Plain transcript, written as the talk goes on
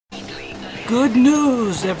Good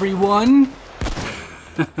news, everyone!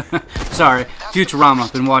 Sorry,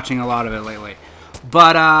 Futurama, been watching a lot of it lately.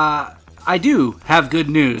 But, I do have good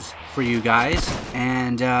news for you guys,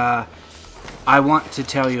 and, I want to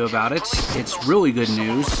tell you about it. It's really good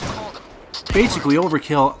news. Basically,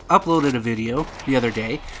 OverKill uploaded a video the other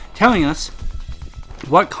day telling us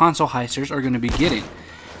what console heisters are going to be getting.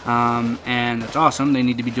 And that's awesome. They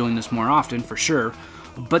need to be doing this more often, for sure.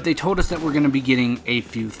 But they told us that we're going to be getting a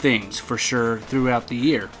few things, for sure, throughout the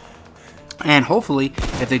year. And hopefully,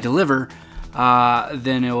 if they deliver,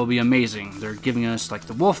 then it will be amazing. They're giving us, like,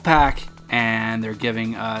 the Wolf Pack, and they're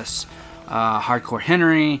giving us Hardcore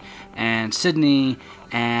Henry, and Sydney,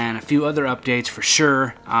 and a few other updates for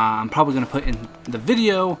sure. I'm probably going to put in the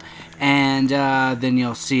video, and then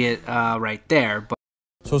you'll see it right there.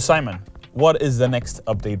 So Simon, what is the next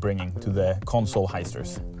update bringing to the console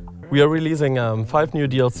heisters? We are releasing 5 new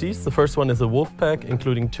DLCs. The first one is a Wolf Pack,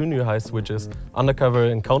 including 2 new heists, which is Undercover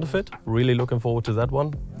and Counterfeit. Really looking forward to that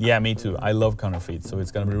one. Yeah, me too. I love Counterfeit, so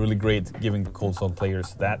it's going to be really great giving console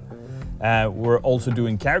players that. We're also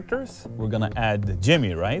doing characters. We're going to add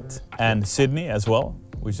Jimmy, right? And Sydney as well,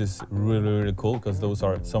 which is really cool, because those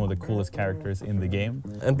are some of the coolest characters in the game.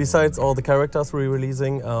 And besides all the characters we're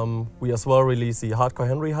releasing, we as well release the Hardcore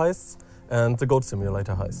Henry heists and the Goat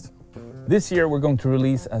Simulator heist. This year we're going to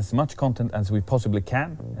release as much content as we possibly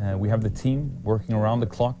can. We have the team working around the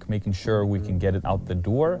clock, making sure we can get it out the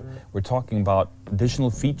door. We're talking about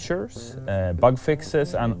additional features, bug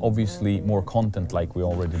fixes, and obviously more content like we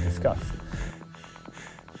already discussed.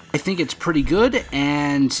 I think it's pretty good,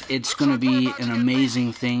 and it's going to be an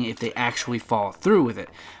amazing thing if they actually follow through with it.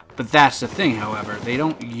 But that's the thing, however, they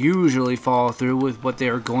don't usually follow through with what they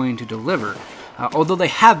are going to deliver. Although they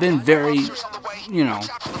have been very,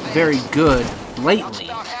 very good lately.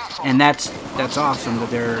 And that's awesome that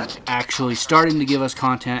they're actually starting to give us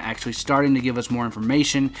content, actually starting to give us more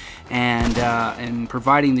information, and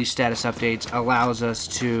providing these status updates allows us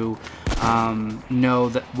to know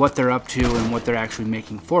what they're up to and what they're actually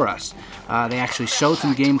making for us. They actually showed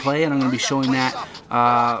some gameplay, and I'm going to be showing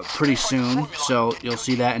that pretty soon, so you'll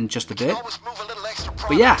see that in just a bit.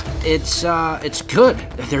 But yeah, it's good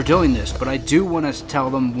that they're doing this, but I do want to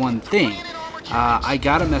tell them one thing. I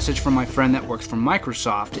got a message from my friend that works for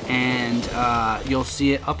Microsoft, and you'll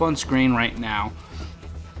see it up on screen right now.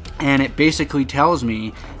 And it basically tells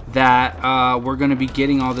me that we're going to be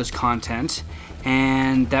getting all this content,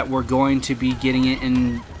 and that we're going to be getting it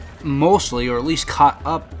in mostly, or at least caught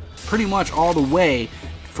up pretty much all the way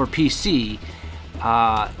for PC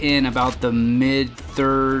in about the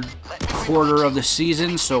mid-third quarter of the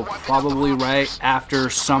season, so probably right after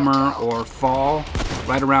summer or fall,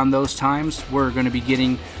 right around those times, we're going to be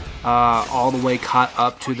getting all the way caught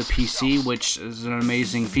up to the PC, which is an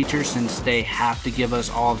amazing feature since they have to give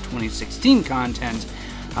us all of 2016 content,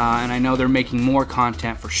 and I know they're making more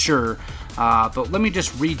content for sure, but let me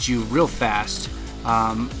just read you real fast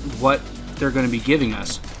what they're going to be giving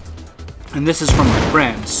us. And this is from my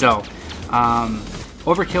friend, so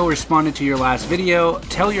OverKill responded to your last video.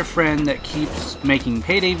 Tell your friend that keeps making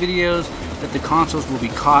payday videos that the consoles will be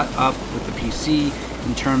caught up with the PC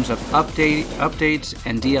in terms of updates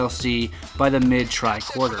and DLC by the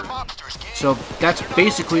mid-tri-quarter. So that's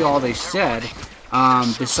basically all they said,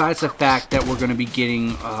 besides the fact that we're going to be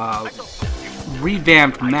getting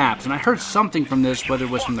revamped maps. And I heard something from this, whether it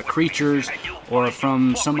was from the Creatures or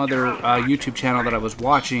from some other YouTube channel that I was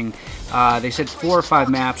watching. They said 4 or 5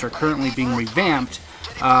 maps are currently being revamped,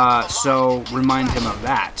 so remind him of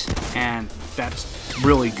that. And that's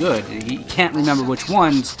really good. He can't remember which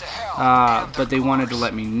ones, but they wanted to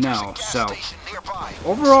let me know. So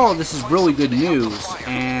overall, this is really good news,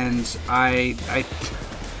 and I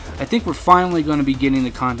think we're finally going to be getting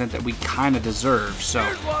the content that we kind of deserve. So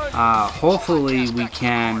hopefully we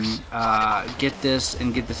can get this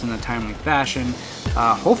in a timely fashion.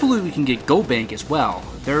 Hopefully we can get GoBank as well.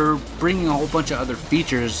 They're bringing a whole bunch of other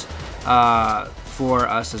features for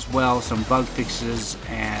us as well, some bug fixes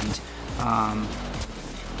and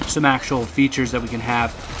some actual features that we can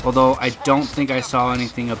have. Although I don't think I saw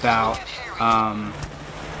anything about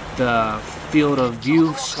the field of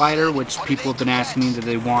view slider, which people have been asking me that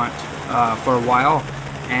they want for a while,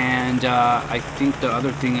 and I think the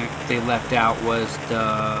other thing that they left out was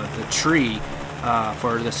the tree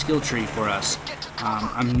for the skill tree for us.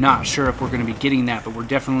 I'm not sure if we're going to be getting that, but we're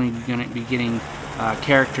definitely going to be getting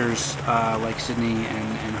characters like Sydney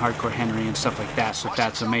and Hardcore Henry and stuff like that, so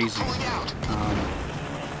that's amazing.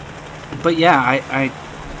 But yeah,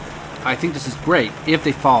 I think this is great if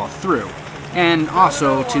they follow through. And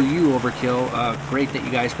also to you, OverKill, great that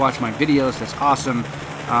you guys watch my videos. That's awesome.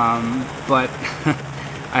 But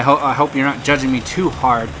I hope you're not judging me too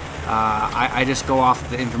hard. I just go off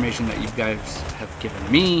the information that you guys have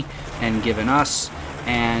given me and given us,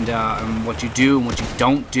 and what you do and what you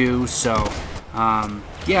don't do. So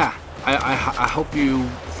yeah, I hope you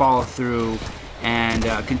follow through and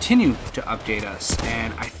continue to update us.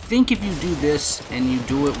 And I think if you do this and you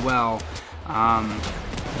do it well,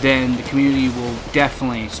 then the community will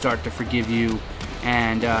definitely start to forgive you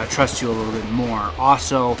and trust you a little bit more.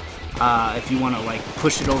 Also, if you want to like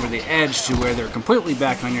push it over the edge to where they're completely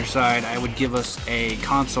back on your side, I would give us a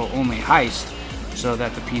console-only heist so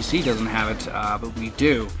that the PC doesn't have it, but we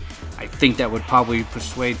do. I think that would probably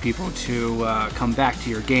persuade people to come back to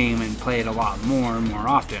your game and play it a lot more and more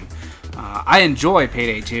often. I enjoy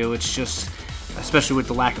Payday 2, it's just, especially with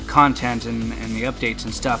the lack of content and the updates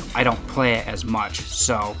and stuff, I don't play it as much.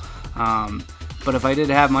 So, but if I did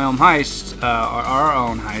have my own heist, or our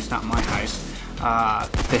own heist, not my heist,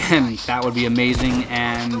 then that would be amazing,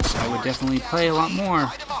 and I would definitely play a lot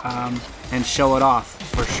more and show it off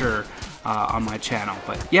for sure on my channel.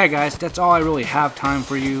 But yeah, guys, that's all I really have time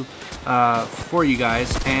for you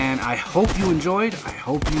guys, and I hope you enjoyed. I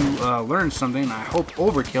hope you learned something. I hope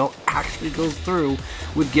Overkill actually goes through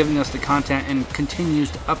with giving us the content and continues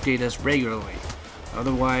to update us regularly.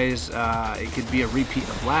 Otherwise, it could be a repeat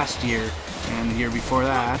of last year and the year before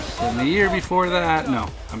that and the year before that. No,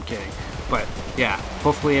 I'm kidding. But yeah,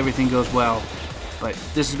 hopefully everything goes well. But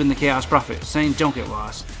this has been the Chaos Prophet saying don't get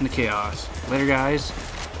lost in the chaos. Later, guys,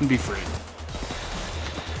 and be free.